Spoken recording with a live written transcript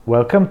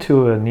Welcome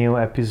to a new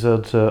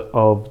episode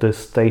of the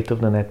State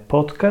of the Net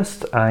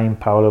podcast. I'm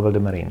Paolo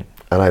Valdemarin.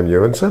 And I'm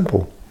Ewan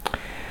Semple.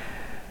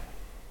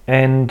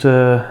 And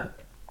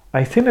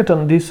I think that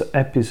on this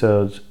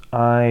episode,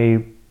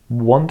 I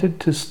wanted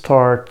to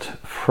start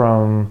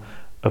from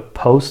a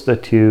post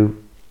that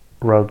you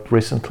wrote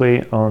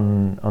recently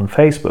on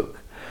Facebook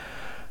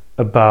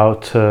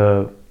about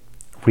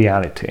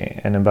reality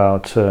and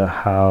about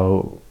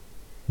how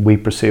we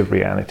perceive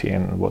reality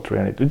and what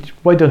reality.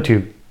 Why don't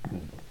you?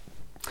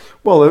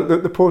 Well,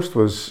 the post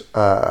was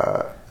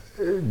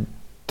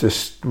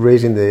just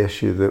raising the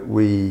issue that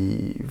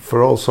we,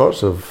 for all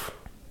sorts of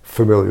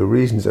familiar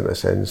reasons in a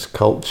sense,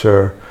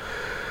 culture,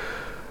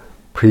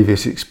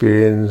 previous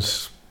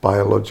experience,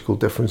 biological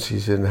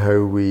differences in how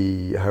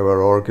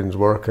our organs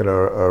work and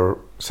our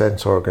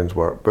sense organs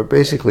work, but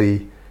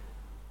basically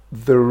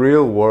the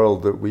real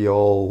world that we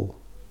all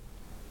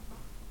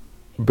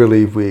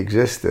believe we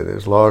exist in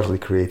is largely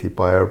created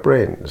by our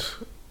brains.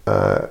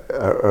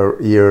 Our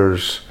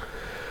ears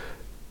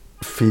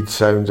feed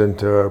sounds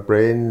into our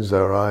brains,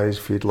 our eyes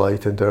feed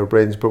light into our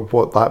brains, but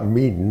what that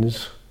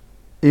means,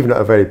 even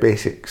at a very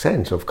basic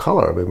sense of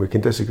colour, I mean, we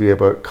can disagree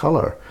about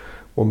colour.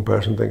 One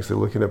person thinks they're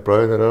looking at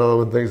brown and another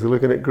one thinks they're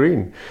looking at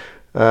green.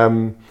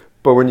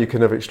 But when you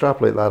kind of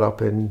extrapolate that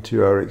up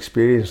into our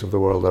experience of the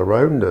world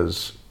around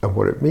us and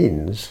what it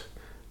means,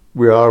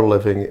 we are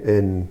living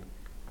in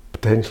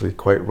potentially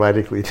quite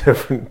radically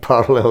different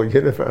parallel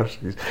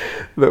universes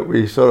that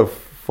we sort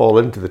of fall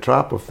into the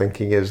trap of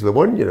thinking is the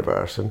one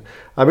universe. And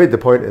I made the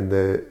point in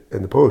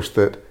the post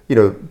that, you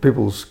know,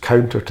 people's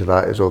counter to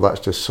that is, oh, that's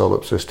just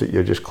solipsistic,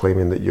 you're just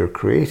claiming that you're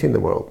creating the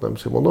world. And I'm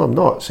saying, well, no, I'm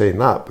not saying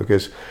that,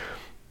 because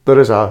there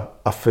is a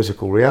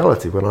physical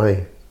reality. When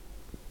I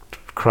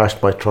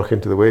crashed my truck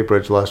into the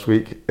weighbridge last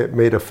week, it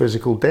made a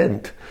physical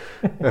dent.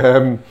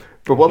 But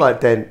what that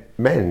dent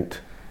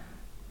meant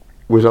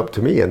was up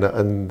to me, and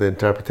the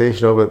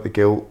interpretation of it, the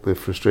guilt, the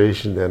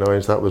frustration, the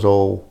annoyance,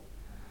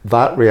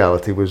 that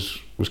reality was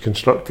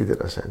constructed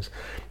in a sense.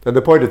 And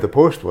the point of the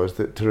post was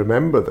that to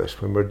remember this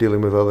when we're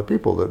dealing with other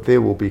people, that they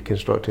will be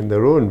constructing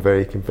their own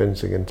very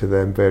convincing and to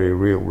them very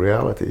real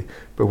reality,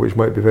 but which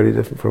might be very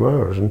different from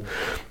ours. And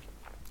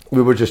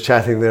we were just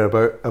chatting there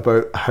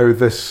about how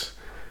this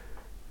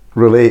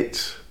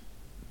relates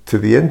to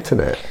the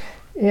internet.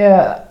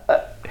 Yeah.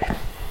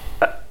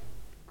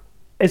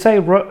 As I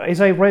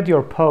read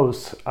your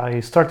post,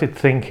 I started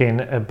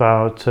thinking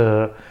about.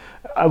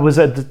 I was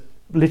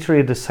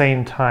literally at the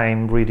same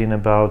time reading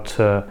about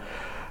a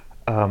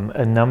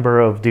number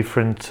of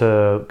different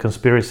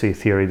conspiracy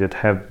theories that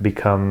have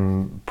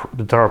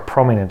that are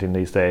prominent in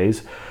these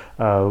days.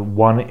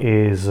 One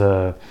is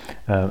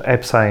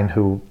Epstein,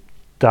 who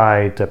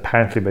died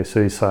apparently by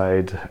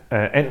suicide.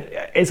 And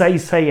as I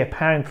say,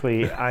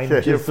 apparently, I'm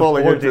just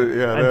falling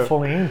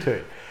into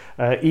it.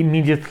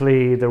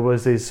 Immediately there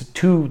was these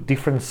two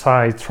different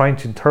sides trying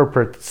to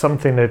interpret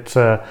something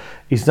that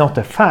is not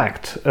a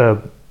fact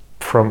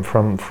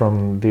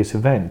from this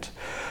event.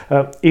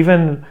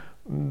 Even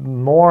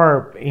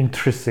more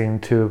interesting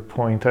to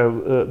point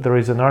out, there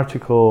is an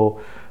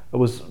article. I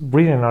was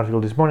reading an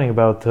article this morning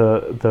about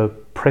the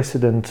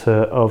president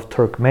of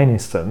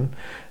Turkmenistan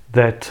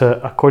that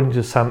according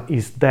to some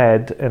is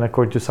dead and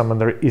according to some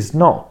other is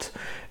not.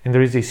 And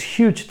there is this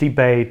huge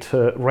debate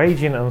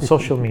raging on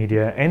social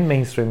media and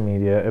mainstream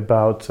media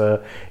about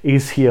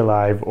is he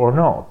alive or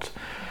not.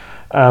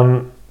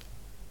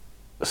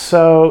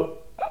 So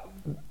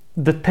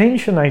the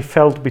tension I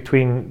felt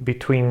between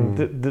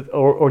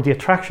the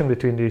attraction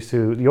between these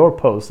two, your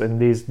post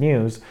and this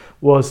news,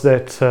 was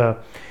that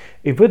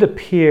it would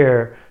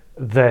appear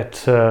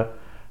that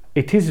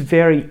it is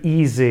very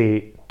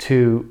easy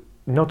to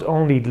not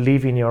only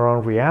live in your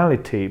own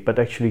reality, but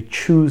actually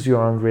choose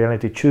your own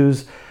reality,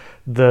 choose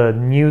the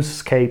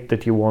newscape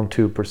that you want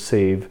to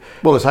perceive.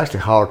 Well, it's actually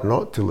hard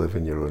not to live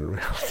in your own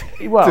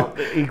reality. Well,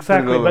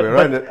 exactly.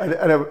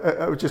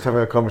 I was just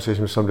having a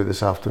conversation with somebody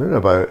this afternoon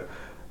about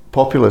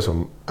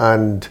populism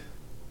and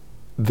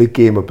the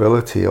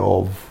gameability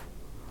of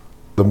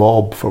the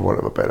mob, for want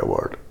of a better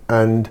word,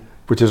 and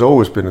which has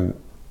always been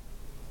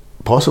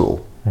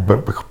possible,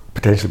 but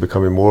potentially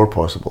becoming more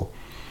possible.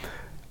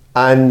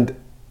 And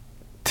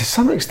to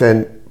some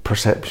extent,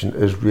 perception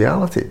is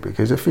reality,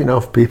 because if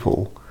enough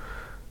people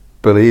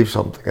believe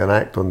something and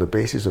act on the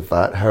basis of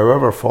that,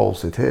 however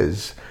false it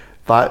is,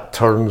 that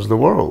turns the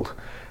world.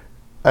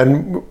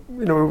 And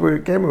you know, we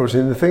were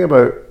saying the thing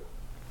about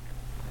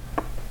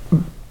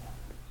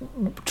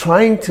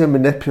trying to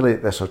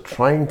manipulate this, or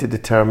trying to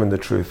determine the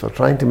truth, or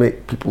trying to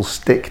make people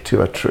stick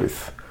to a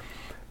truth,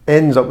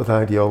 ends up with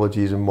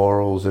ideologies and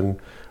morals and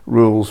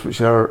rules which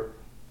are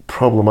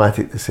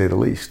problematic to say the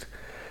least.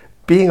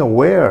 Being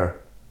aware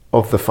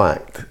of the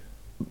fact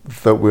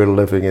that we're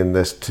living in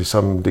this to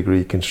some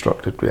degree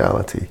constructed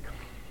reality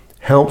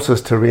helps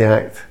us to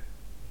react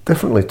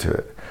differently to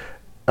it.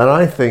 And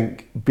I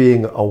think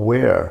being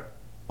aware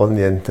on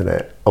the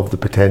internet of the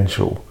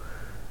potential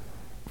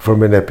for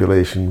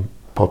manipulation,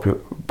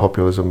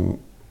 populism,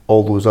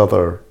 all those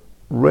other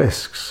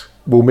risks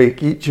will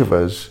make each of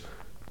us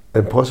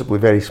in possibly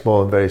very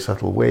small and very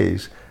subtle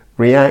ways,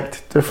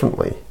 react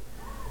differently.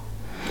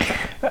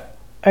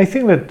 I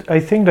think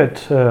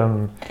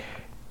that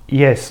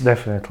yes,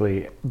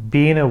 definitely.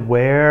 Being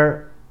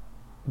aware,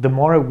 the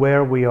more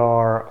aware we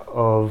are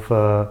of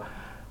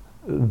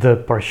the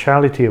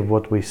partiality of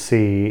what we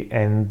see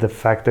and the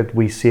fact that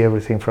we see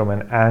everything from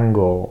an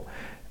angle,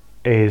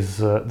 is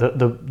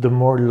the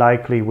more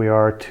likely we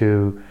are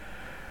to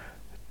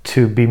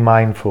be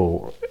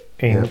mindful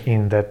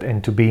in that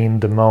and to be in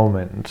the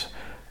moment.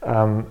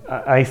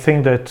 I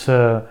think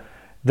that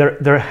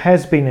there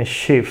has been a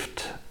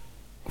shift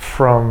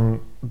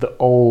from the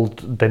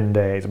olden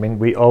days. I mean,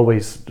 we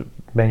always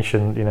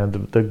mention,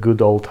 the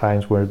good old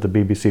times where the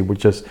BBC would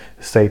just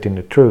stating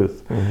the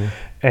truth,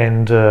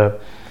 and the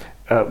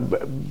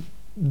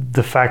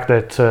fact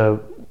that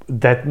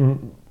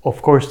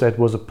of course that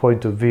was a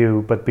point of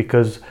view, but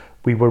because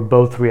we were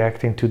both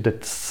reacting to the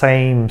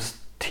same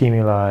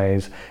stimuli,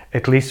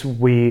 at least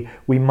we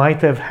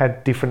tomight have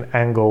had different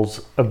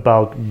angles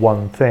about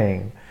one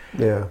thing.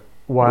 Yeah.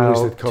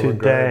 While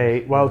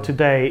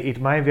today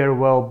it might very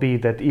well be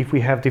that if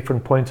we have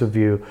different points of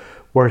view,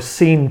 we're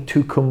seeing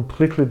two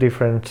completely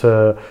different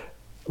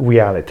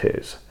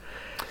realities,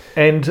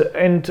 and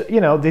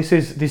this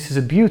is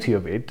a beauty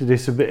of it.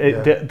 This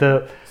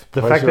the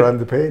fact that, and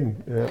the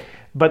pain,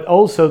 but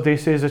also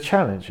this is a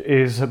challenge,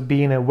 is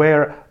being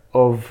aware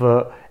of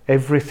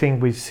everything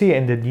we see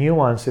and the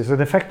nuances and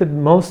the fact that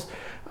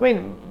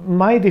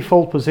my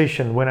default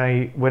position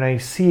when I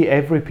see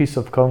every piece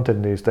of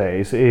content these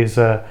days is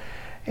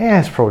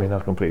it's probably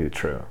not completely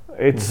true.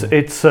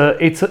 It's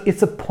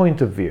a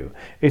point of view.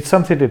 It's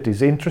something that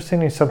is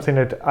interesting. It's something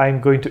that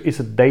it's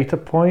a data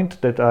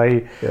point that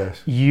I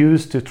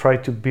use to try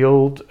to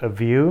build a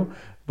view.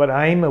 But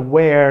I'm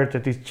aware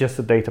that it's just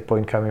a data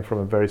point coming from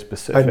a very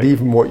specific. And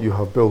even what you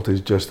have built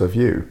is just a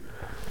view.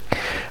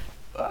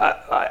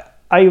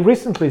 I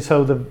recently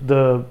saw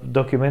the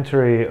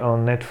documentary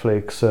on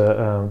Netflix,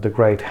 The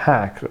Great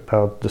Hack,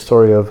 about the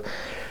story of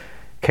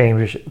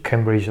Cambridge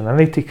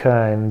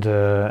Analytica and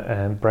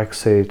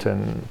Brexit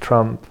and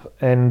Trump,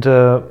 and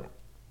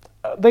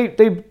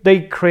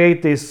they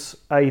create this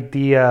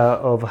idea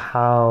of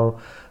how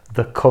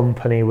the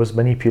company was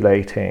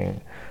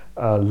manipulating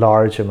a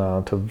large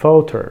amount of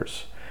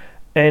voters.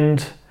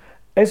 And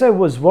as I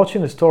was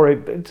watching the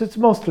story, it's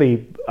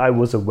mostly I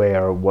was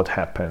aware of what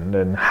happened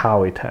and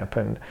how it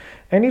happened.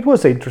 And it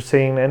was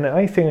interesting, and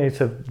I think it's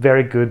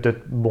very good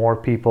that more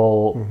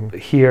people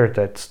hear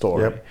that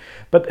story. Yep.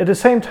 But at the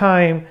same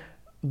time,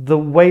 the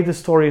way the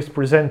story is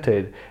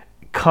presented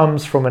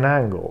comes from an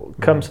angle.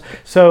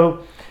 So,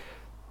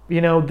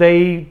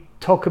 they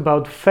talk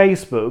about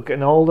Facebook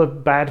and all the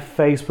bad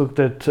thing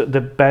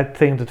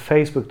that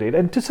Facebook did,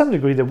 and to some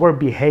degree, there were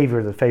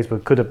behavior that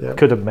Facebook could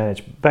have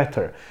managed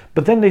better.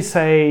 But then they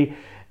say,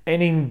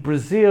 and in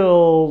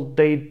Brazil,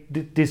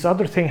 this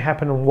other thing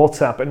happened on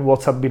WhatsApp, and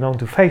WhatsApp belonged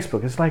to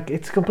Facebook. It's like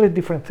it's a completely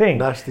different thing.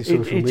 Nasty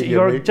social media.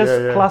 You're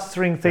just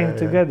clustering things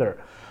together.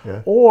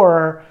 Yeah.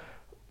 Or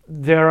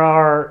there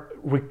are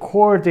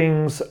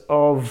recordings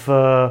of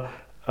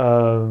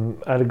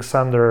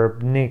Alexander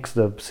Nix,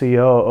 the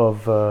CEO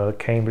of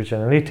Cambridge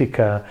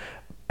Analytica,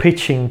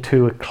 pitching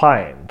to a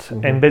client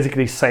and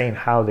basically saying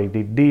how they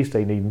did this,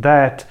 they did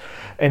that,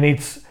 and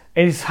it's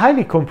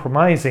highly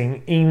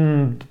compromising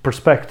in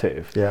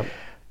perspective. Yeah.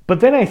 But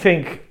then I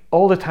think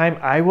all the time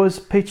I was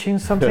pitching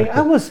something,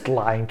 I was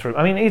lying through.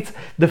 I mean, it's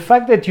the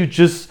fact that you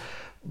just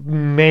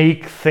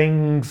make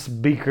things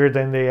bigger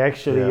than they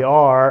actually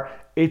are.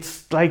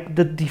 It's like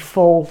the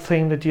default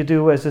thing that you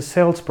do as a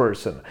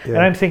salesperson. Yeah. And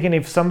I'm thinking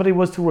if somebody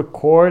was to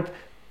record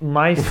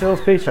my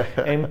sales pitch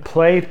and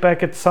play it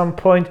back at some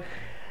point,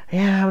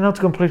 I'm not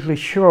completely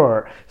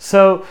sure.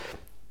 So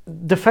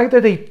the fact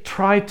that they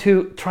try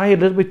a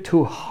little bit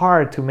too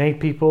hard to make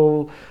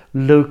people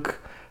look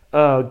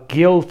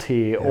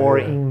guilty or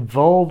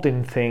involved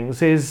in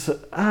things is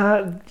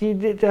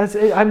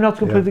I'm not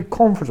completely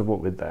comfortable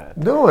with that.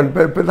 No,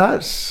 but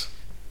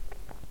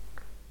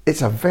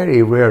it's a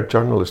very rare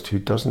journalist who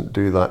doesn't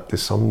do that to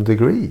some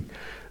degree.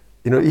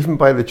 Even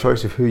by the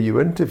choice of who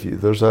you interview,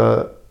 there's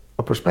a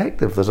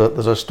perspective, there's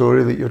a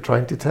story that you're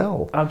trying to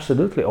tell.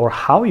 Absolutely, or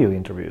how you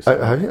interview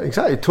someone.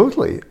 Exactly,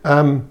 totally.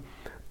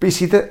 But you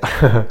see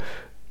that,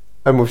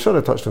 and we've sort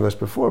of touched on this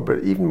before,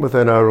 but even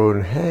within our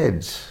own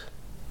heads,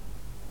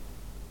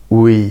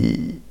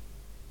 we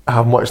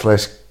have much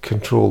less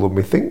control than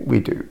we think we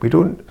do. We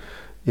don't,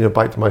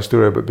 back to my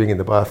story about being in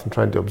the bath and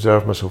trying to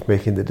observe myself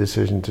making the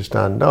decision to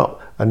stand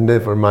up and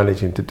never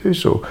managing to do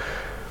so.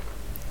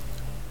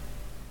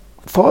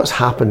 Thoughts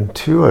happen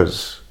to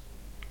us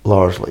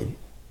largely,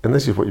 and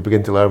this is what you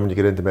begin to learn when you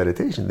get into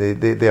meditation.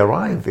 They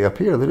arrive, they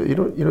appear. You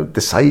don't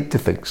decide to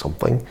think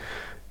something.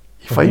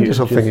 You find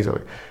yourself thinking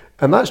something.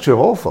 And that's true of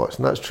all thoughts,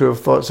 and that's true of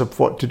thoughts of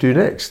what to do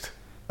next.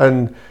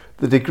 And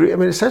the degree,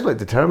 it sounds like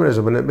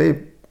determinism,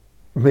 and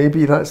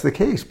maybe that's the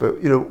case, but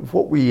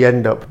what we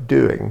end up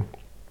doing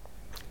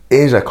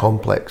is a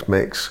complex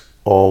mix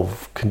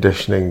of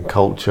conditioning,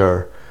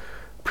 culture,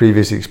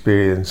 previous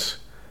experience,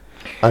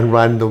 and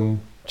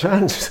random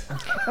chance.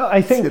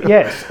 I think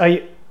yes.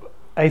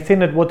 I think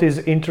that what is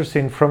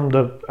interesting from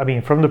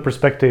the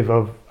perspective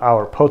of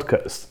our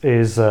podcast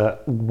is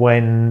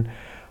when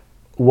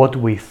what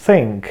we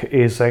think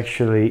is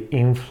actually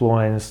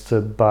influenced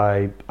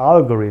by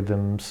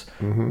algorithms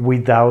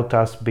without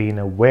us being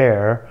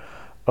aware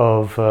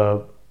of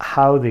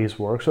how these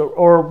works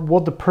or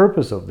what the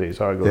purpose of these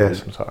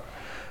algorithms are.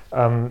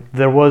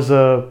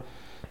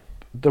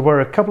 There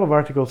were a couple of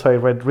articles I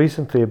read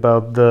recently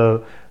about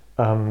the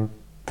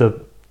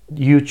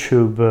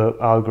YouTube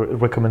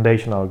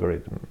recommendation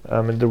algorithm.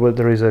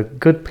 There is a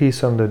good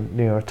piece on the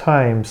New York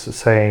Times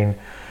saying,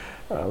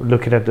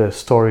 looking at the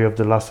story of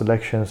the last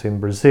elections in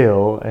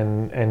Brazil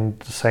and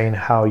saying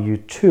how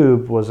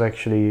YouTube was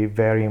actually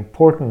very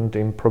important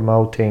in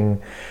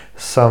promoting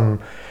some,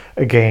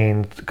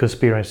 again,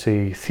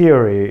 conspiracy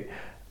theory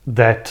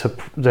that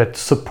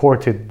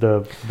supported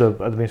the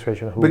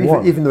administration who won.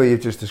 But even though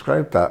you've just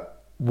described that,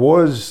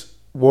 was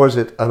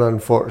it an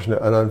unfortunate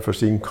and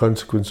unforeseen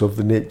consequence of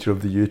the nature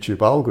of the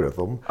YouTube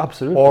algorithm?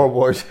 Absolutely. Or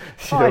was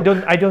I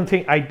don't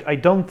think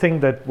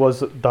that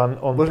was done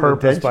on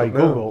purpose by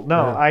Google.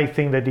 No, I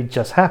think that it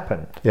just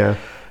happened. Yeah.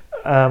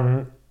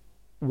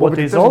 What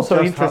is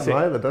also interesting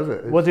either, does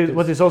it?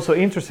 What is also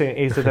interesting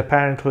is that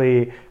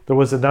apparently there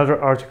was another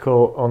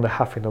article on the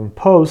Huffington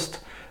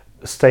Post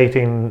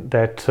stating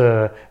that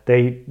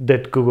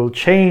that Google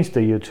changed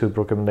the YouTube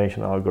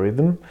recommendation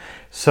algorithm.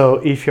 So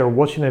if you're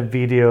watching a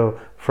video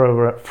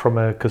from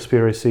a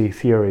conspiracy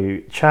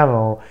theory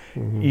channel,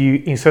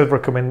 you, instead of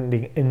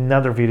recommending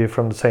another video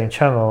from the same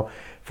channel,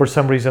 for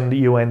some reason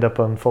you end up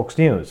on Fox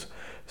News.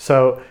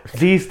 So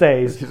these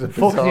days,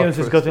 Fox News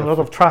is getting a lot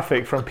of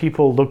traffic from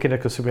people looking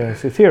at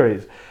conspiracy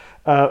theories.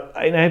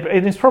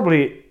 And it's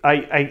probably,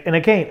 and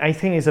again, I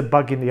think it's a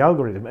bug in the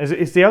algorithm.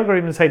 It's the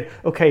algorithm saying,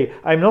 okay,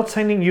 I'm not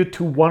sending you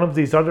to one of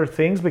these other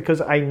things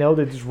because I know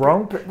that it's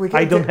wrong. But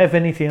I don't have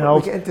anything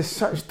else. We get into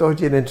such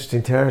dodgy and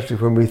interesting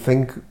territory when we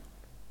think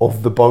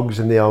of the bugs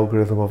in the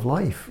algorithm of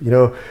life. You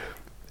know,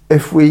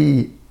 if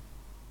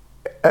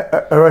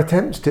our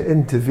attempts to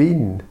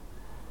intervene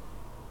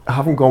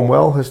haven't gone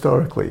well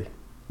historically,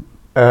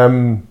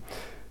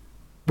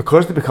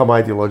 because they become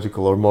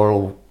ideological or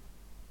moral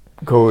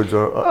codes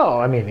or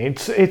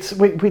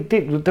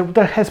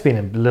there has been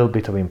a little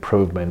bit of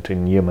improvement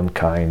in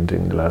humankind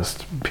in the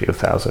last few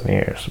thousand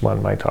years,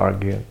 one might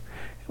argue.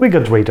 We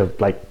got rid of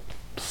like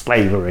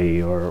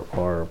slavery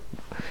or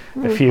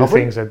a few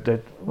things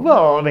that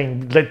well, I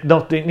mean, let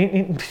not I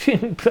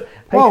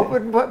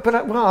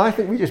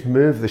think we just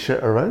move the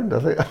shit around. I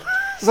think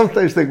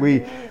sometimes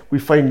we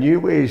find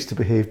new ways to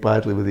behave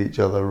badly with each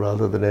other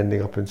rather than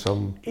ending up in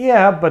some...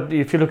 Yeah, but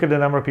if you look at the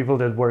number of people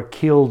that were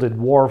killed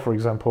in war, for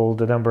example,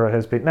 the number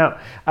has been... Now,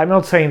 I'm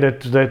not saying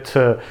that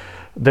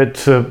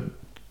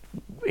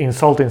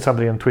insulting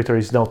somebody on Twitter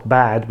is not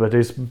bad, but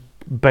it's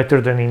better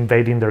than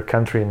invading their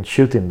country and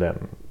shooting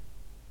them.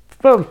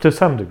 Well, to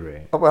some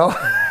degree. Well...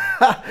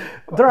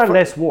 there are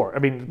less war. I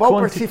mean...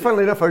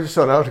 funnily enough, I just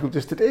saw an article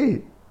just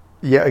today,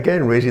 yet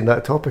again raising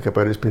that topic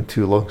about it's been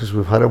too long since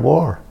we've had a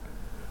war.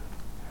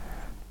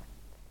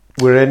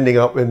 We're ending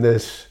up in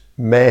this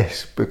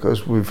mess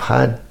because we've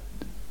had...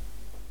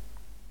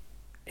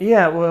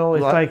 Yeah, well,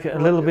 it's like a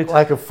little bit...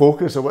 Lack of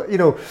focus, or what, you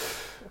know...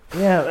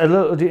 Yeah, a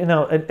little, you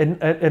know,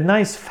 a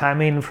nice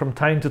famine from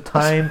time to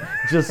time,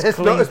 just it's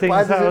clean not as things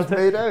bad out. As it's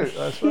made out.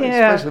 That's right,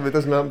 yeah. Especially if it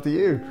doesn't happen to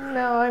you.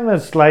 No, I'm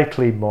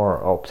slightly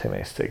more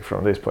optimistic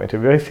from this point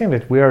of view. I think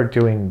that we are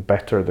doing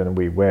better than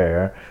we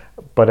were,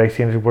 but I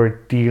think that we're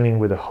dealing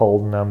with a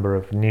whole number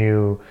of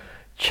new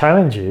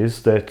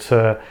challenges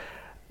that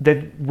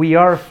we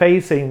are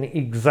facing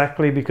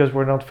exactly because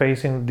we're not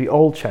facing the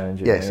old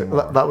challenges. Yes,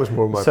 anymore. That was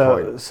more my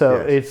point.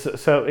 It's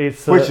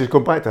which is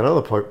going back to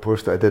another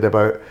post that I did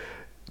about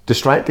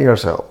distracting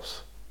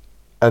ourselves,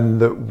 and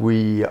that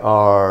we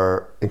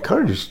are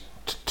encouraged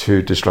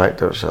to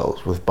distract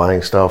ourselves with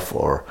buying stuff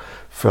or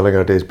filling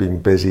our days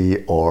being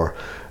busy or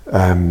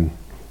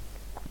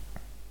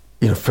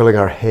filling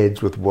our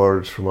heads with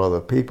words from other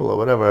people or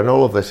whatever, and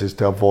all of this is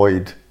to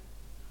avoid,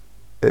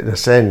 in a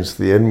sense,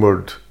 the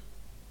inward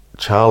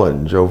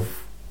challenge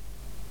of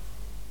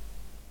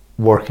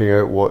working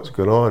out what's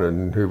going on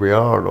and who we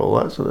are and all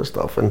that sort of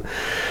stuff. And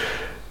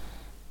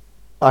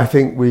I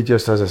think we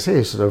just, as I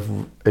say, sort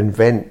of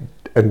invent,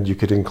 and you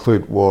could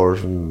include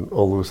wars and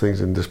all those things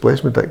in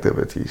displacement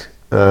activities.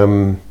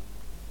 And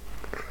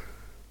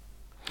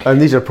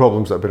these are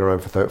problems that have been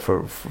around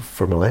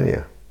for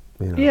millennia.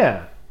 You know.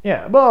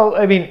 Yeah. Well,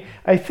 I mean,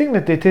 I think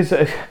that it is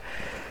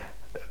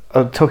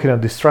talking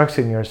of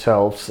distracting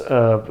yourselves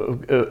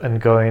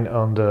and going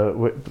on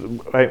the...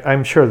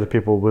 I'm sure that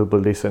people will be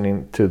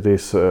listening to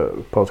this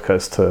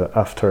podcast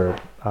after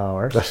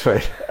hours. That's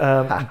right.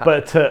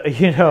 But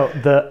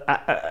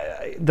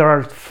there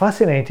are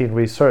fascinating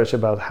research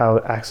about how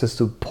access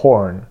to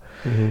porn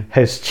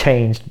has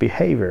changed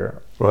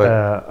behavior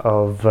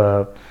of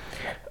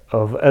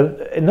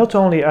not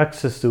only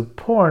access to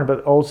porn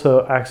but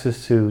also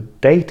access to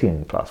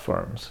dating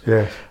platforms.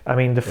 Yes. I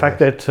mean, the fact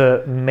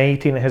that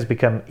mating has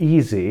become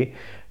easy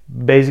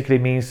basically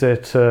means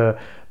that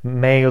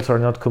males are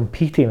not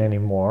competing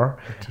anymore,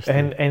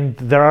 and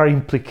there are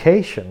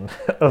implications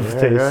of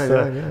this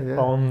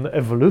on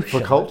evolution,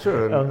 for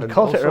culture, on and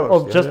culture, all or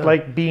sorts, just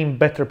like being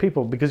better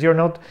people, because you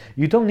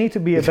don't need to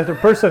be a better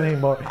person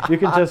anymore. You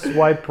can just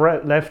swipe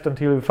left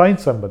until you find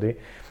somebody.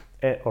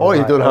 Or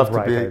you don't have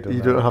to be.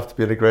 You don't have to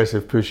be an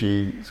aggressive,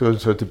 pushy so and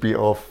so to beat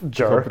off the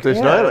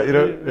competition either. You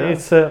know,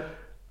 it's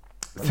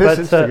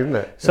interesting, isn't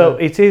it? So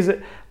it is.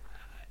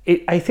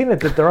 I think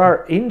that there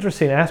are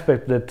interesting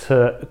aspects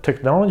that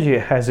technology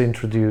has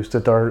introduced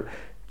that are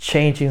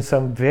changing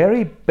some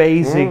very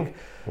basic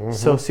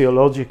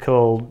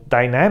sociological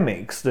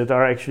dynamics that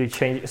are actually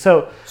changing.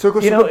 So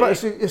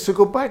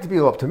go back to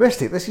being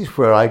optimistic. This is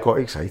where I got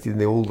excited in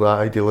the old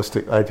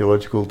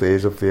ideological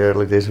days of the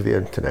early days of the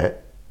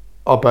internet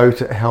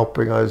about it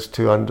helping us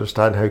to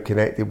understand how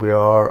connected we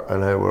are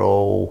and how we're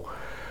all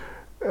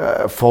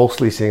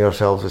falsely seeing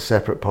ourselves as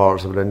separate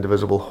parts of an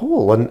indivisible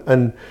whole.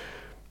 And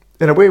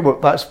in a way,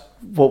 that's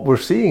what we're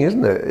seeing,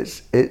 isn't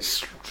it?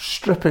 It's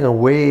stripping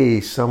away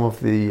some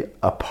of the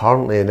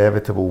apparently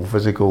inevitable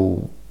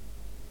physical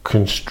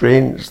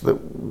constraints that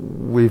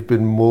we've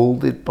been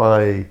moulded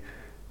by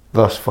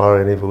thus far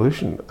in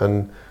evolution.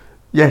 And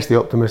yes, the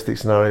optimistic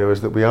scenario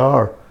is that we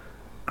are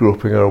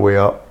groping our way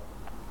up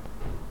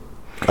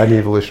an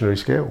evolutionary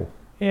scale.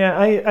 Yeah,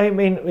 I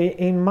mean,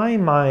 in my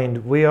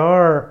mind, we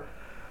are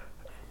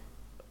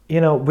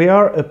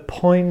a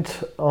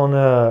point on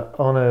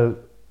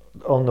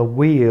the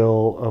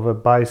wheel of a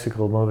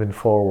bicycle moving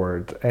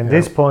forward, and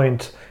this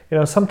point,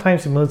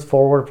 sometimes it moves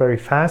forward very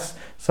fast,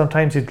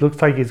 sometimes it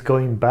looks like it's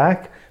going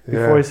back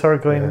before it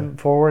starts going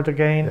forward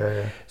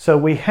again. So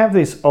we have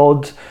this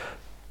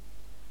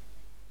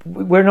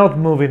we're not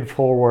moving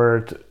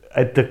forward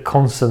at the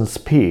constant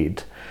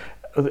speed.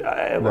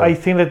 I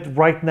think that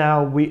right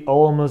now we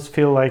almost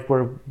feel like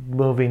we're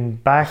moving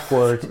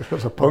backwards.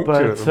 There's a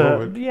puncture at the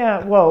moment.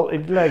 Yeah, well,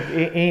 like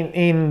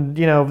in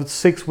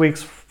 6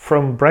 weeks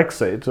from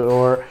Brexit,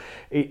 or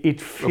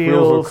it feels. The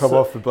wheels will come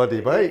off the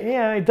bloody bike.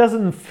 Yeah, it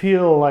doesn't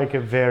feel like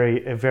a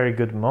very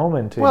good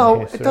moment in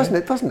history.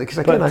 It doesn't, because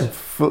again, I'm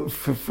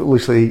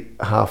foolishly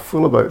half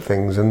full about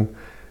things, and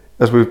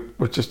as we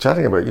were just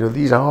chatting about,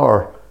 these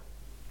are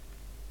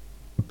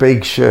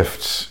big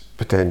shifts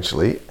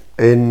potentially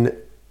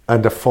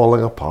and a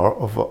falling apart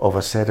of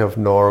a set of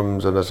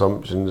norms and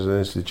assumptions and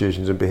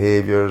institutions and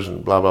behaviours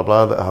and blah blah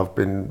blah that have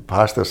been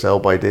past their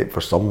sell-by date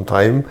for some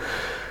time.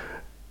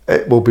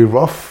 It will be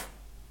rough,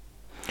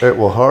 it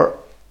will hurt,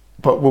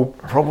 but we'll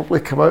probably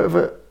come out of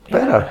it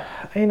better.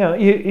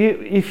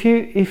 If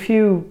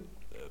you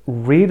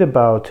read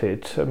about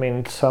it, I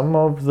mean, some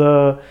of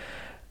the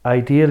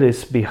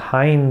idealists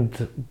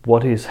behind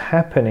what is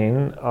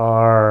happening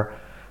are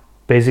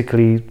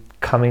basically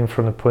coming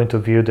from the point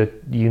of view that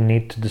you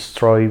need to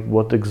destroy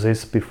what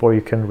exists before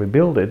you can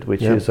rebuild it,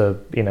 which is a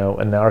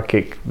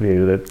anarchic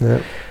view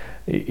that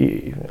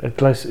at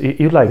least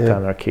you liked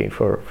anarchy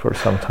for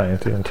some time,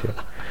 didn't you?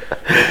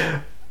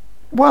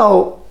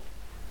 Well,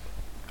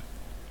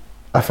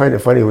 I find it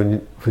funny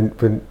when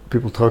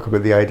people talk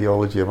about the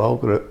ideology of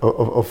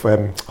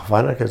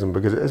anarchism,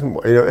 because it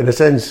isn't, in a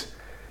sense,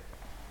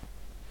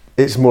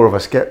 it's more of a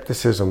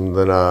skepticism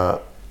than a.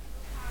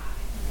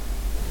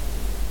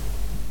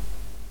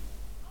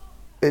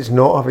 It's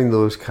not having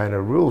those kind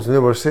of rules. In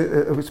other words,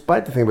 it's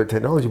bad to think about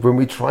technology. When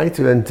we try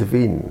to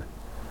intervene,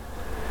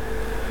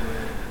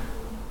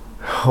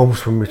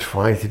 almost when we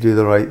try to do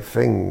the right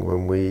thing,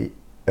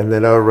 and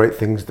then our right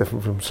thing is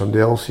different from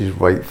somebody else's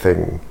right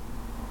thing,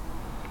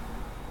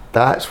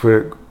 that's where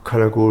it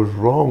kind of goes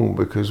wrong,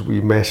 because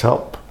we mess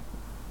up.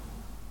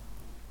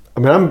 I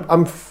mean,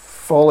 I'm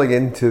falling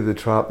into the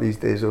trap these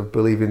days of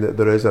believing that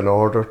there is an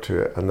order to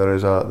it, and there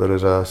is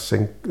a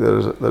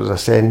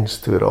sense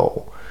to it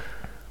all.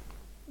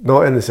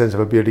 Not in the sense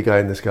of a beardy guy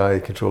in the sky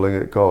controlling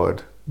it,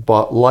 God,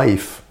 but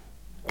life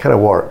kind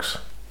of works.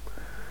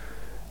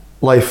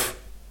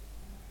 Life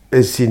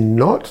is seen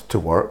not to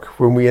work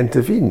when we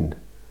intervene,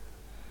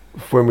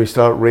 when we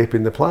start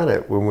raping the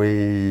planet, when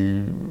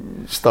we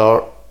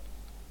start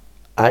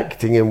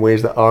acting in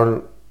ways that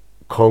aren't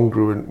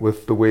congruent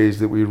with the ways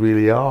that we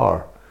really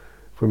are,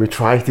 when we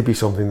try to be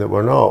something that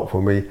we're not,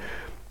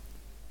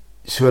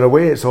 so in a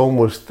way it's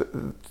almost,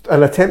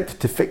 an attempt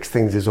to fix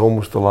things is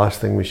almost the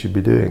last thing we should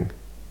be doing.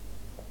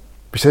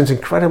 It sounds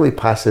incredibly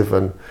passive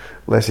and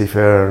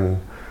laissez-faire and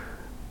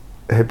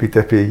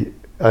hippy-dippy,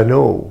 I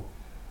know,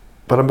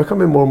 but I'm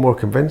becoming more and more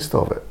convinced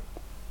of it.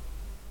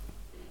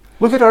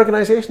 Look at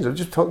organisations. I've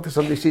just talked to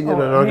somebody senior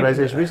in an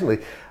organisation recently,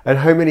 and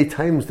how many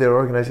times their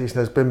organisation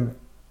has been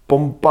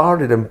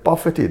bombarded and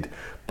buffeted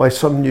by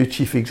some new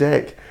chief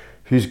exec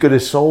who's going to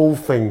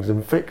solve things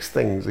and fix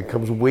things and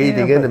comes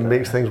wading in and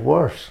makes things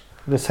worse.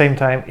 At the same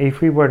time, if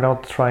we were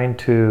not trying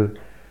to...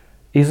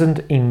 Isn't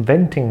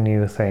inventing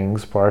new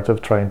things part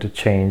of trying to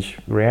change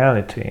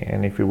reality?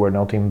 And if we were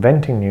not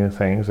inventing new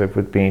things, there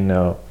would be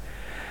no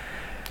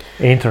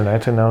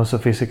internet and no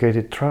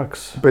sophisticated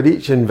trucks. But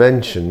each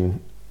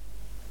invention,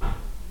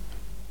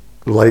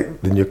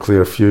 like the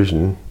nuclear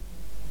fusion,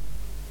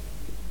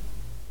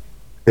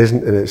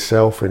 isn't in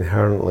itself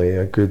inherently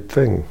a good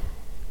thing.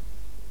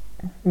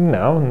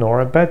 No, nor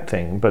a bad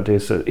thing, but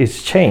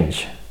it's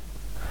change.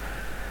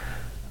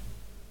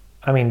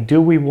 I mean,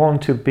 do we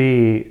want to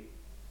be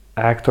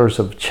actors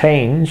of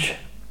change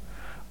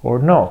or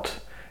not?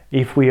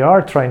 If we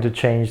are trying to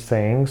change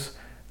things,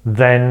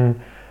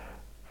 then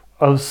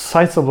a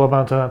sizable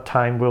amount of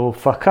time we'll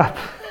fuck up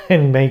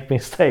and make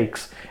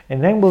mistakes,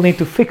 and then we'll need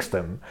to fix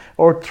them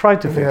or try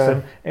to fix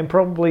them, and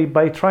probably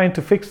by trying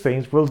to fix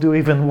things we'll do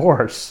even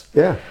worse.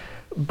 Yeah.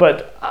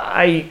 But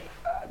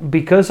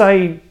because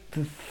I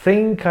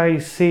think I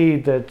see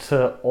that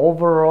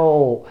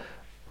overall,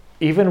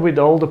 even with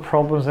all the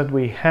problems that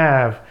we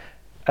have,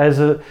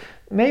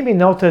 maybe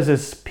not as a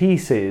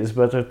species,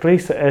 but at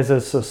least as a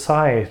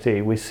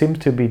society, we seem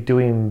to be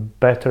doing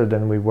better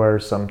than we were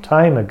some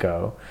time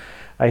ago.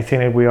 I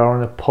think that we are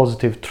on a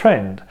positive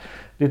trend.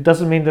 It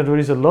doesn't mean that there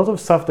is a lot of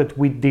stuff that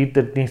we did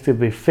that needs to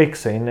be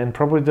fixing, and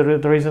probably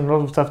there is a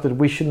lot of stuff that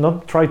we should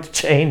not try to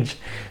change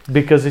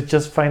because it's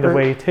just fine the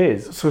way it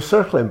is. So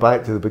circling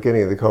back to the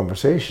beginning of the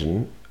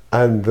conversation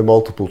and the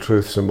multiple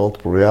truths and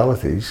multiple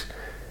realities,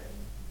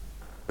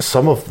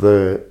 some of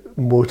the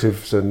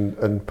motives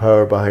and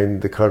power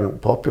behind the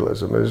current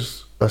populism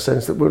is a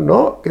sense that we're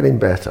not getting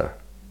better,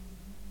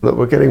 that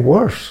we're getting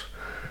worse.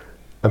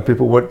 And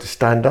people want to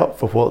stand up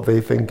for what they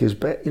think is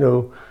better. You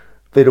know,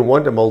 they don't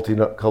want a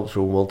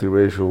multicultural,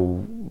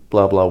 multiracial,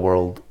 blah blah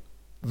world.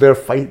 They're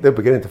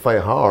beginning to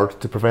fight hard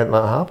to prevent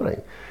that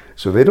happening.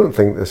 So they don't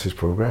think this is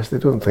progress. They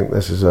don't think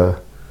this is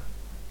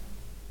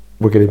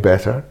we're getting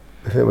better.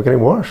 They think we're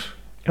getting worse.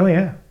 Oh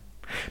yeah,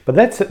 but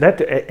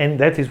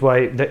that is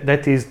why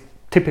that is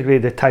typically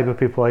the type of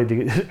people I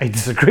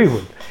disagree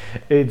with.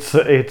 It's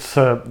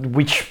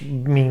which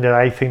mean that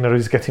I think that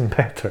it's getting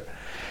better.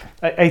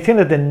 I think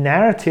that the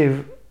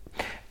narrative,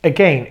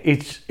 again,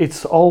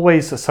 it's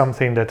always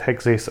something that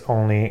exists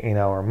only in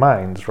our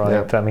minds,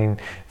 right? Yeah. I mean,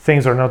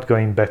 things are not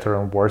going better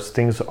and worse.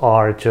 Things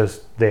are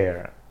just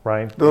there,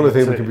 right? The only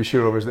thing we can be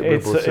sure of is that we're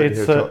both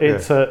sitting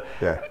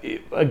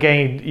here.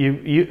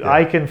 Again,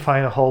 I can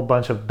find a whole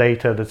bunch of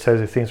data that says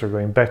that things are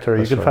going better.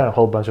 That's you can find a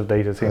whole bunch of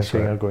data that things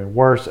are going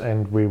worse,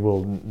 and we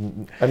will.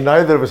 And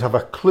neither of us have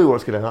a clue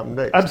what's going to happen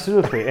next.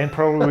 Absolutely, and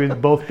probably we'll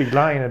both be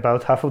lying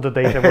about half of the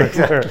data we're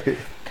exactly.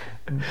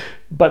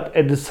 But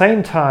at the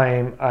same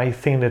time, I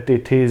think that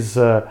it is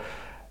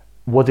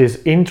what is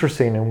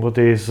interesting and what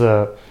is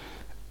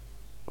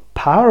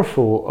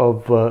powerful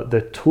of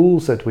the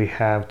tools that we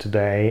have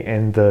today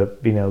and the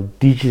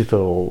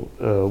digital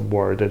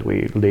world that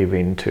we live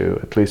into,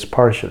 at least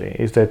partially,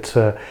 is that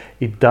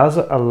it does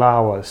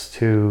allow us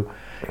to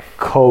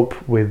cope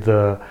with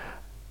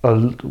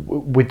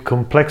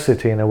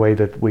complexity in a way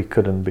that we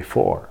couldn't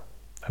before.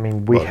 I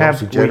mean, we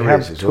have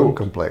its own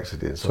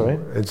complexity.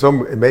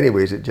 In many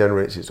ways, it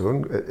generates its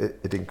own.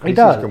 It increases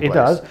complexity. It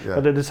does. Yeah.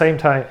 But at the same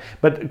time,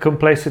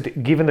 complexity.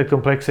 Given the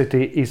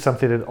complexity is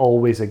something that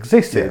always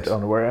existed. Yes.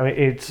 Onward. I mean,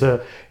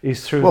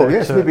 it's true. Well,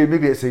 yes.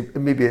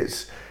 Maybe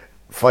it's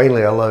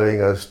finally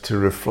allowing us to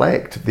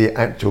reflect the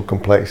actual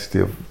complexity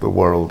of the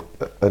world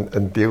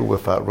and deal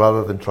with that,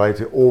 rather than try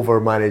to over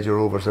manage or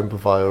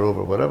oversimplify or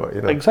over whatever.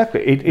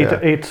 Exactly.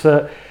 It's.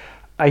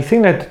 I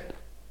think that.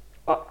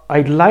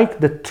 I like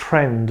the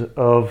trend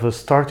of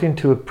starting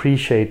to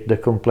appreciate the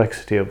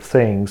complexity of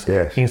things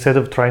instead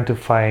of trying to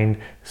find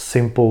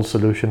simple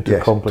solution to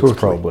complex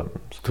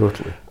problems.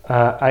 Totally.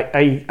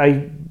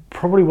 I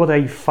probably what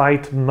I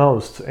fight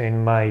most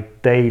in my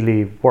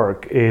daily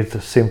work is the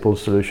simple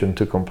solution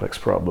to complex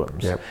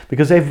problems. Yep.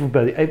 Because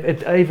everybody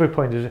at every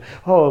point is,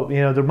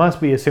 there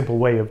must be a simple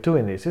way of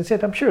doing this.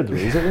 Instead, I'm sure there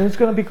is, and it's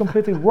going to be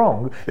completely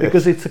wrong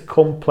because it's a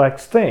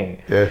complex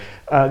thing. Yeah.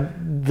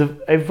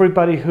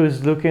 Everybody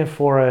who's looking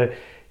for a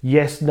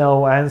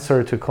yes/no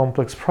answer to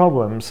complex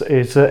problems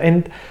is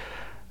and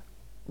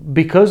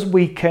because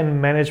we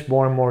can manage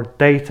more and more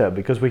data,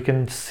 because we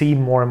can see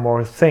more and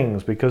more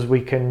things, because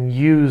we can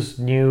use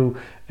new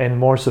and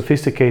more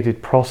sophisticated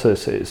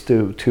processes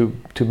to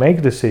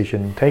make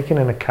decisions, taking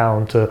into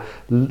account a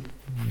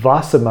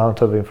vast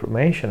amount of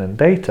information and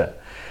data,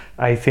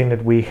 I think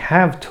that we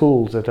have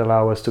tools that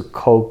allow us to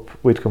cope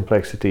with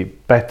complexity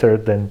better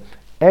than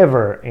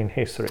ever in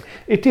history.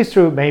 It is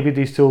true, maybe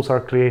these tools are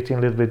creating a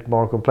little bit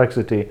more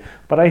complexity,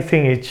 but I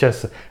think it's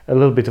just a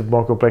little bit of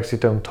more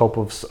complexity on top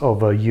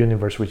of a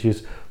universe which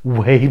is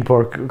way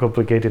more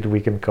complicated we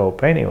can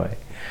cope anyway.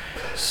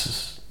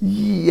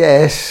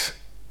 Yes,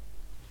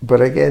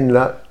 but again,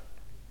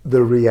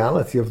 the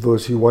reality of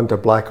those who want a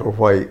black or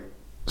white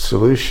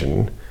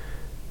solution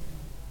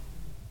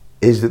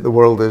is that the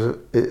world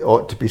it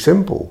ought to be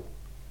simple,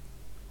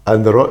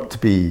 and there ought to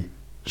be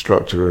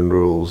structure and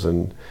rules,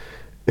 and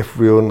if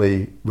we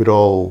only would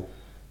all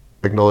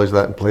acknowledge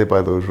that and play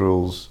by those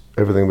rules,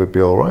 everything would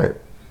be all right.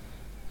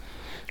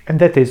 And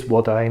that is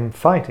what I'm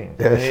fighting.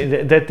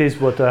 Yes.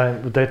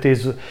 That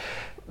is,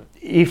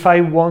 if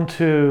I want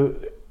to,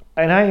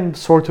 and I'm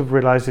sort of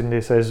realizing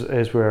this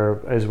as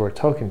we're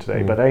talking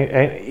today. But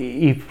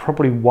I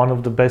probably one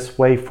of the best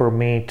way for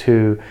me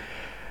to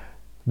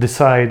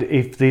decide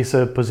if this is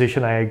a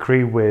position I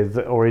agree with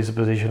or is a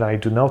position I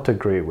do not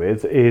agree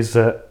with. Is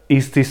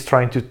this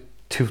trying to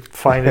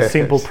find a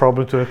simple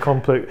problem to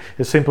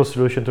a simple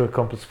solution to a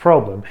complex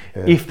problem?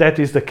 Yeah. If that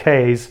is the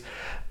case,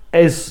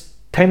 as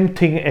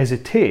tempting as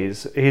it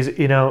is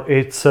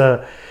it's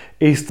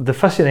the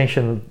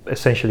fascination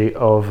essentially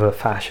of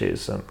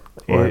fascism.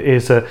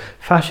 Right.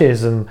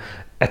 Fascism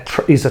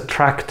is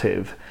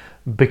attractive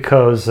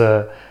because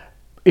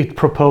it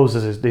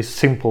proposes these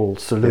simple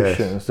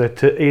solutions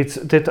that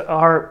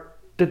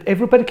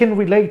everybody can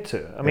relate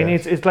to. I mean,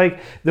 it's like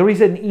there is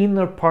an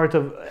inner part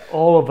of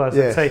all of us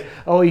that say,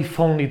 "Oh, if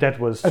only that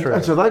was true."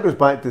 And so that goes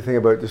back to the thing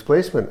about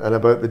displacement and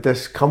about the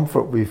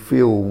discomfort we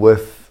feel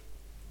with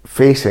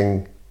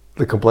facing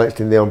the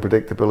complexity and the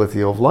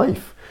unpredictability of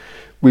life.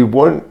 We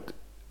want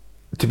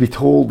to be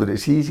told that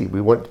it's easy.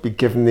 We want to be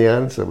given the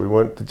answer. We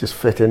want to just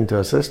fit into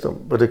a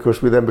system. But of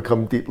course, we then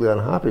become deeply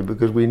unhappy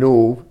because we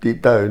know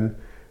deep down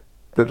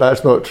that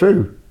that's not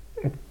true.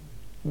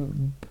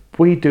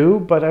 We do,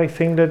 but I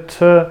think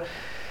that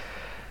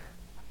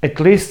at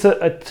least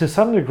to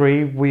some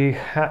degree we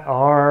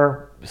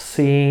are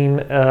seeing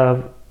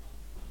a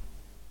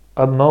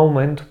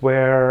moment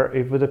where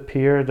it would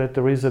appear that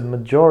there is a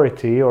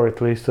majority, or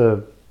at least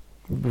a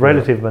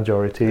relative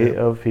majority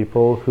of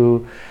people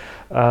who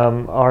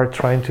are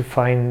trying to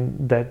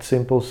find that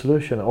simple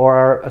solution or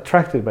are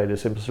attracted by the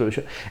simple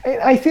solution.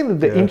 And I think that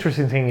the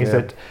interesting thing is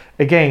that,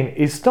 again,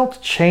 it's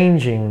not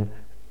changing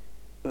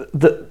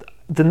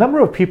the number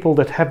of people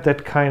that have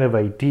that kind of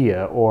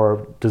idea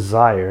or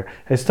desire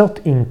has not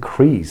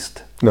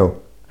increased.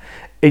 No.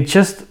 It's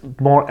just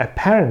more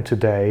apparent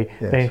today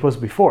than it was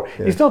before.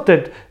 Yes. It's not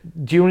that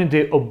during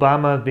the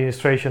Obama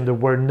administration there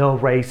were no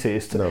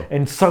racists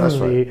and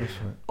suddenly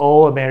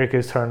all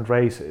Americans turned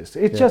racist.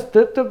 It's just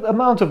the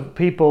amount of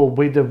people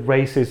with a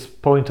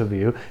racist point of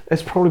view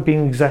has probably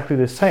been exactly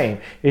the same.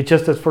 It's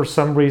just that for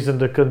some reason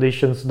the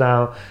conditions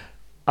now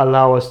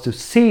allow us to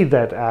see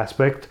that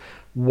aspect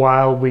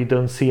while we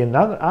don't see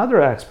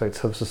other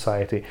aspects of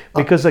society,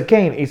 because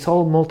again it's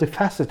all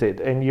multifaceted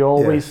and you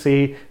always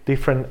see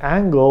different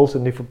angles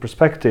and different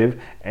perspective,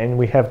 and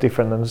we have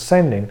different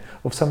understanding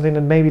of something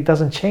that maybe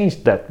doesn't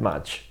change that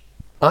much.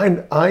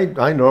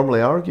 I normally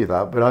argue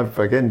that, but I've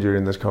again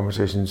during this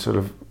conversation sort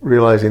of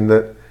realizing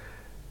that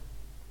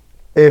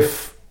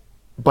if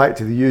back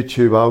to the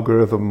YouTube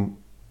algorithm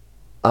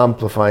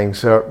amplifying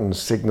certain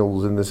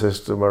signals in the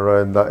system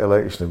around that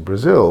election in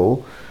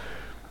Brazil,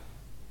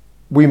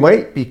 we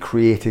might be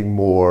creating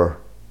more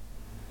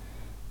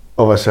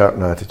of a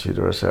certain attitude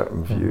or a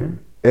certain view,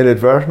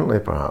 inadvertently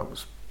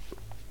perhaps.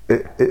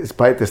 It's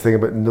back this thing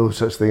about no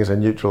such thing as a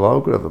neutral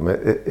algorithm.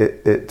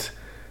 It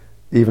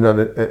even in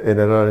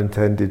an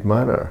unintended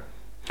manner.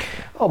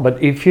 Oh,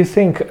 but if you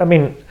think, I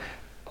mean,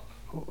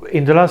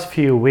 in the last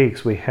few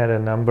weeks we had a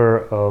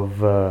number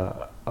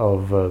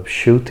of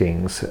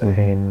shootings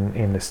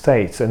in the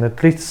States, and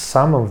at least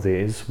some of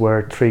these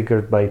were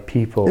triggered by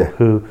people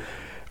who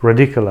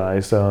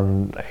radicalized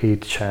on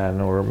 8chan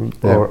or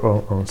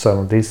on some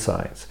of these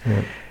sites.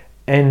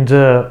 And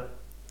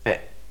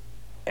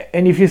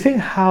if you think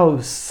how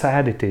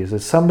sad it is that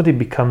somebody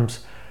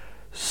becomes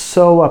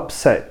so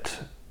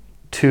upset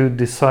to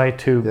decide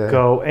to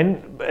go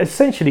and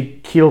essentially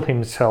kill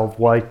himself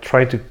while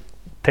try to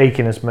take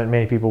in as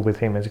many people with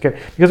him as he can,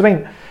 because I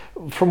mean,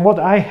 from what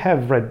I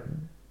have read,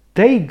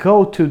 they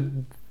go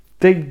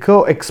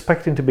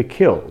expecting to be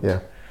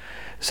killed.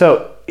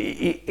 So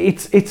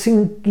it's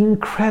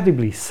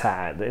incredibly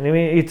sad, and I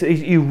mean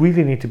you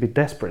really need to be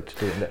desperate to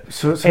do that.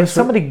 So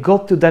somebody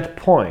got to that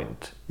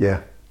point.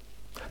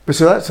 But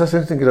so that's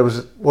interesting, because I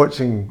was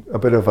watching a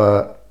bit of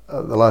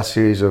the last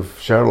series of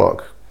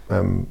Sherlock.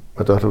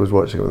 My daughter was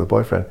watching it with a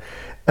boyfriend,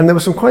 and there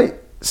was some quite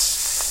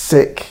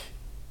sick,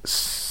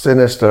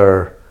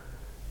 sinister.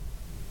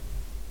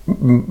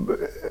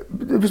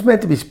 It was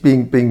meant to be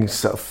being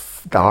sort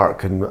of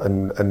dark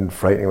and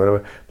frightening,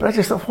 whatever. But I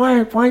just thought,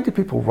 why do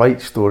people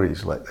write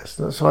stories like this?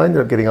 So I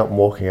ended up getting up and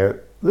walking out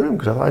the room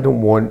because I thought, I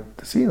don't want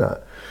to see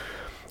that.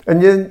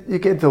 And then you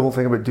get into the whole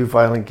thing about, do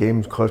violent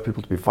games cause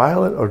people to be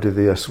violent, or do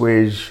they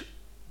assuage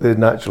the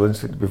natural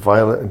instinct to be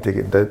violent and take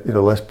it down,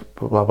 less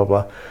blah blah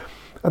blah.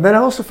 And then I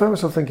also found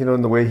myself thinking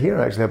on the way here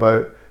actually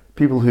about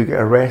people who get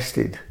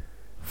arrested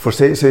for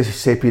say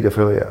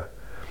paedophilia.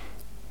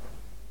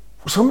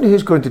 Somebody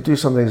who's going to do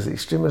something as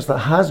extreme as that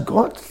has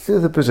got to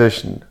the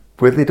position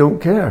where they don't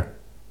care.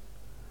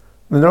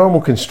 The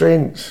normal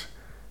constraints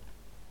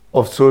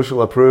of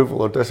social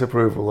approval or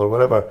disapproval or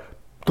whatever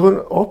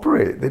don't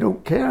operate. They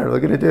don't care. They're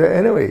going to do it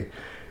anyway.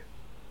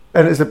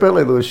 And it's a bit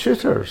like those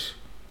shooters.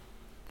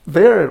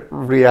 Their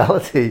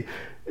reality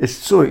is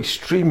so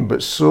extreme,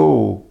 but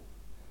so,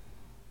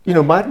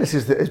 madness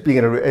is being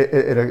in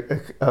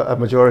a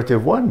majority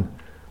of one.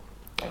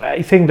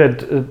 I think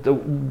that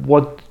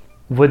what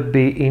would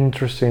be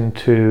interesting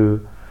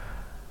to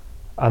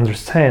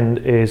understand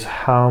is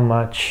how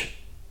much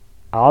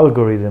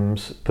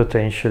algorithms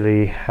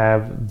potentially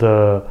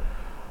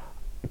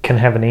can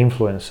have an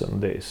influence on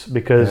this,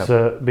 because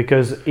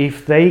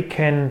if they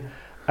can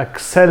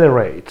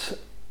accelerate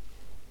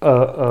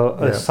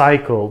a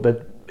cycle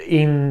that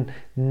in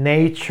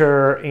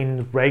nature,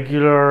 in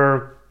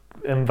regular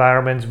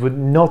environments, would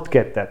not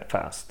get that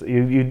fast.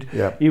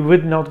 You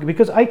would not,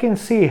 because I can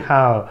see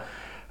how.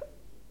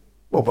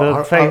 Well,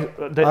 but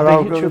our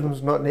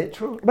algorithm's not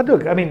natural. But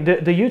look, I mean, the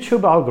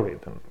YouTube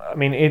algorithm. I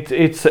mean,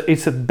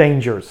 it's a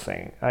dangerous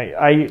thing.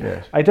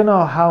 I don't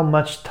know how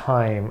much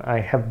time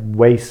I have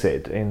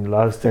wasted in the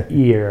last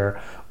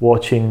year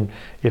watching,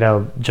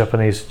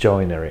 Japanese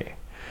joinery.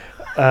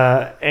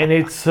 And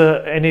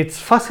it's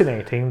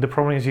fascinating. The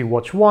problem is you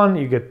watch one,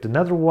 you get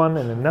another one,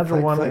 and another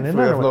one, and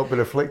another one. I've not been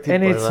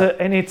afflicted by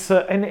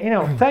that.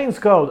 And thanks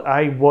God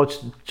I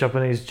watched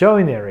Japanese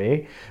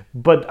joinery,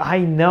 but I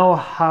know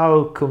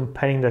how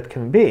compelling that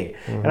can be.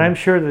 And I'm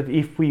sure that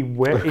if we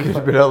were, there's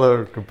been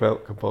other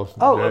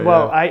compulsions.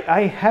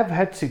 I have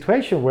had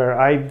situations where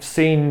I've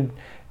seen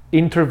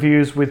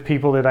interviews with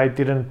people that I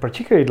didn't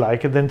particularly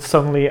like, and then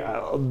suddenly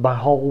my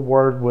whole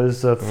world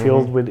was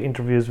filled with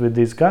interviews with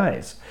these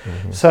guys.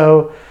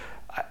 So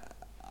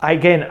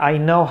again, I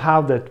know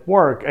how that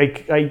works.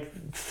 I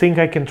think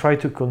I can try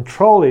to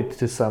control it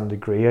to some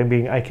degree. I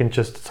mean, I can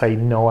just say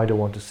no, I don't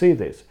want to see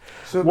this.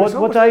 So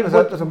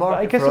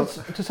I guess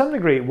to some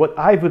degree, what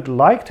I would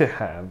like to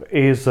have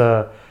is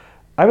I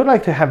would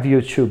like to have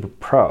YouTube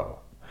Pro.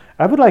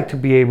 I would like to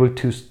be able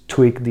to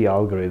tweak the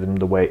algorithm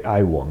the way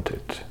I want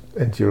it.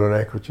 Into your own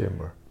echo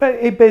chamber. But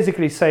it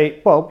basically say,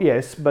 well,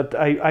 yes, but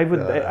I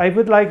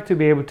would like to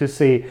be able to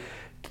say,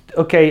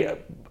 okay,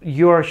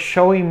 you're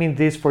showing me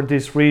this for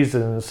these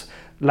reasons.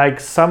 Like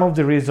some of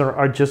the reasons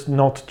are just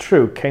not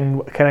true.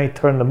 Can I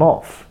turn them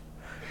off?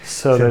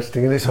 So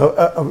interesting. And it's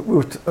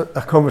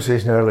a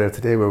conversation earlier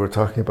today where we're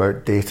talking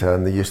about data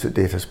and the use that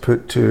data is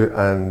put to,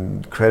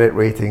 and credit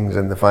ratings,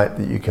 and the fact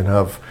that you can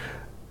have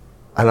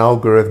an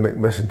algorithmic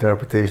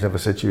misinterpretation of a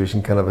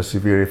situation can have a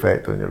severe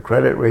effect on your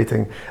credit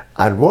rating,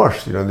 and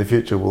worse, in the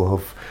future we'll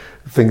have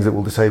things that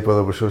will decide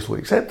whether we're socially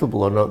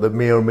acceptable or not that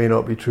may or may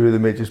not be true. They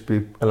may just be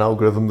an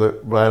algorithm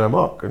that ran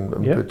amok and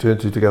put two and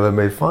two together and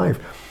made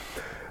five.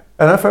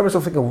 And I found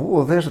myself thinking,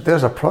 well,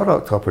 there's a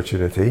product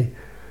opportunity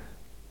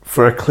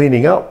for a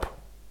cleaning up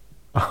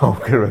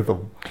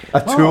algorithm,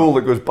 a tool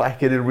that goes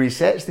back in and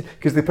resets,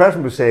 because the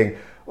person was saying,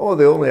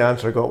 the only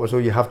answer I got was,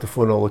 you have to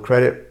phone all the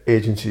credit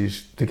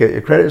agencies to get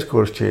your credit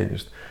scores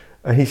changed.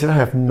 And he said, I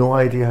have no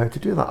idea how to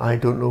do that. I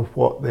don't know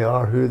what they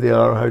are, who they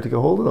are, how to get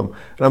hold of them.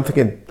 And I'm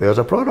thinking, there's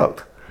a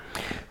product.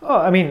 Oh,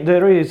 I mean,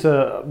 there is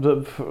a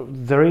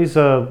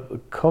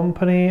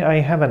company. I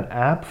have an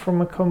app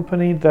from a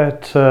company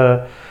that,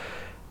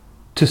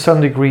 to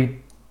some degree,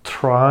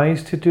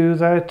 tries to do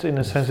that, in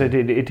a sense that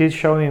it is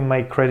showing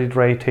my credit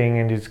rating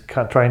and it's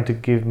trying to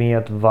give me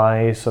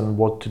advice on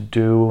what to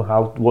do,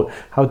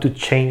 how to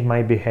change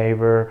my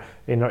behavior.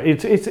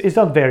 It's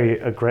not very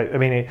aggressive. I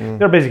mean,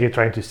 they're basically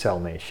trying to sell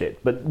me shit.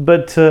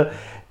 But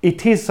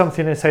it is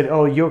something that said,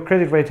 your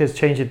credit rate has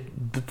changed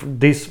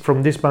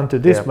from this month to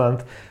this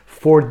month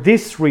for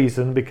this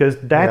reason, because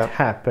that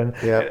happened.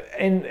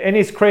 And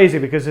it's crazy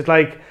because it's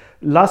like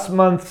last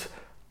month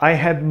I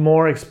had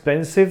more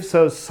expensive,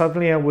 so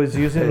suddenly I was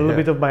using a little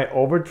bit of my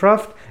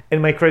overdraft,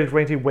 and my credit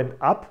rating went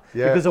up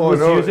because I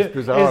was using.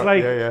 It's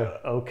like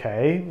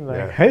okay,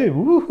 hey,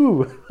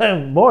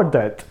 woohoo, more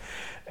debt,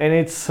 and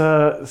it's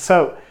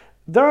so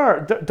there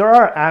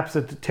are apps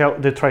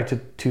that try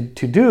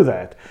to do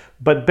that,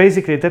 but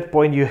basically at that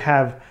point you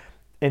have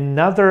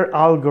another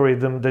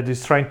algorithm that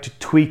is trying to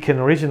tweak an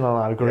original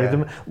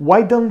algorithm.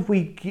 Why don't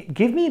we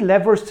give me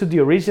levers to the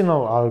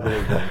original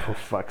algorithm, for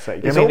fuck's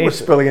sake? It's almost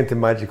spilling into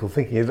magical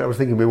thinking, isn't it? I was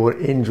thinking we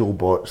want angel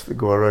bots that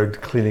go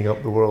around cleaning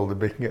up the world and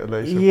making it a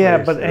nicer place.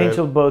 Yeah, but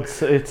angel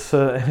bots, it's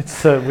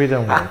we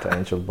don't want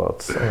angel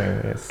bots. I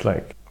mean, it's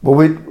like... Well,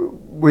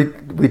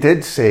 we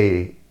did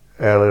say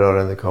earlier on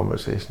in the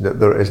conversation that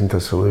there isn't a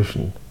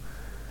solution.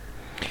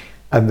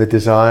 And the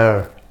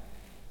desire...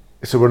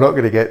 So we're not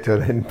going to get to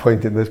an end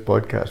point in this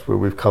podcast where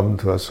we've come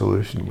to a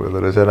solution, where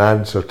there is an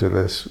answer to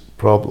this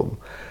problem.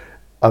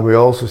 And we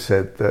also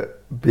said that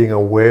being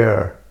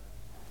aware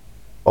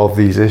of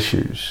these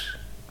issues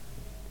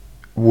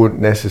won't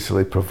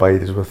necessarily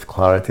provide us with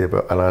clarity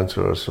about an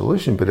answer or a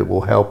solution, but it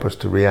will help us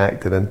to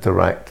react and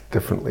interact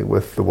differently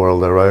with the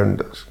world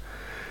around us.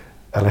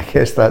 And I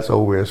guess that's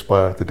all we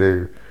aspire to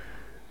do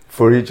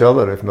for each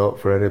other, if not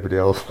for anybody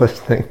else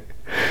listening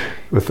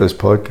with this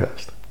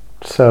podcast.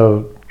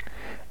 So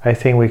I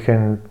think we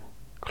can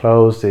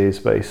close this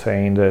by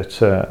saying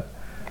that,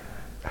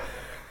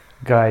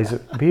 guys,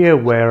 be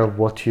aware of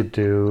what you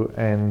do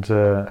and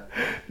know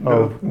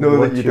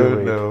that you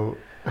don't know.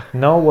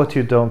 Know what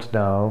you don't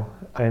know,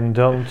 and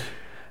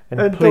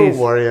please don't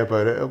worry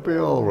about it. It'll be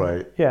all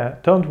right. Yeah,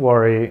 don't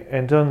worry,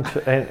 and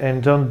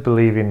don't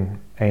believe in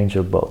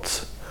angel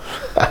bots.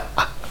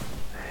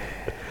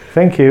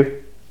 Thank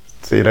you.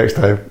 See you next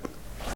time.